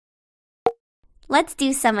Let's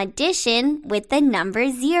do some addition with the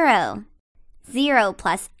number 0. 0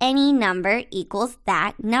 plus any number equals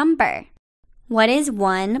that number. What is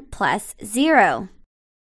 1 plus 0?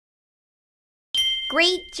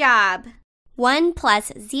 Great job! 1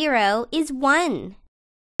 plus 0 is 1.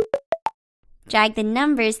 Drag the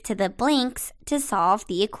numbers to the blanks to solve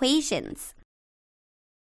the equations.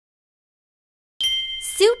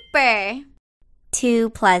 Super! 2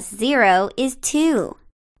 plus 0 is 2.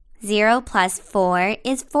 0 plus 4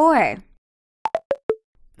 is 4.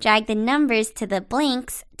 Drag the numbers to the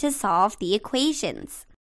blanks to solve the equations.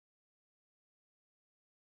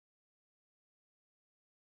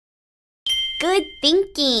 Good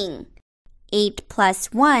thinking! 8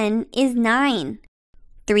 plus 1 is 9.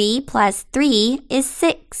 3 plus 3 is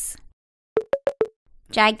 6.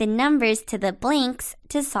 Drag the numbers to the blanks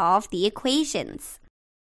to solve the equations.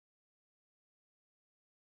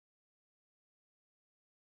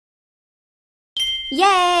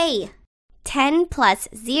 Yay! 10 plus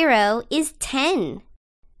 0 is 10.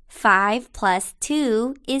 5 plus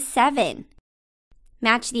 2 is 7.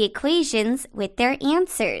 Match the equations with their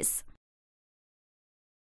answers.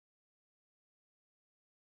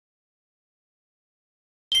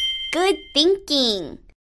 Good thinking!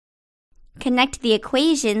 Connect the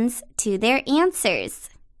equations to their answers.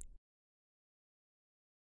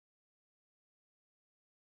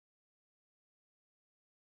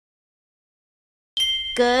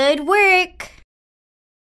 Good work!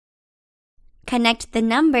 Connect the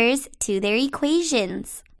numbers to their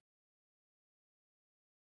equations.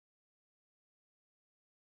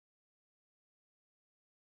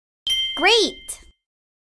 Great!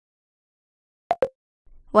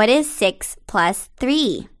 What is 6 plus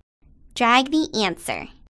 3? Drag the answer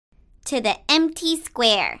to the empty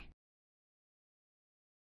square.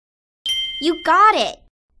 You got it!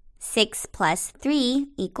 6 plus 3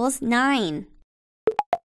 equals 9.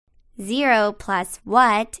 0 plus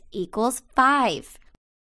what equals 5?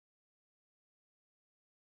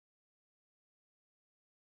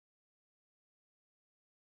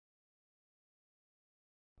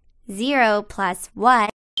 Zero plus what?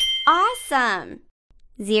 Awesome!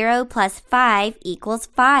 0 plus 5 equals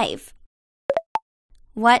 5.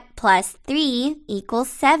 What plus 3 equals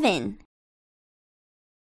 7?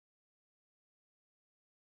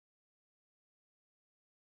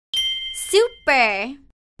 Super!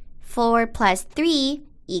 4 plus 3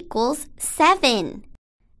 equals 7.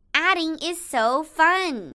 Adding is so fun!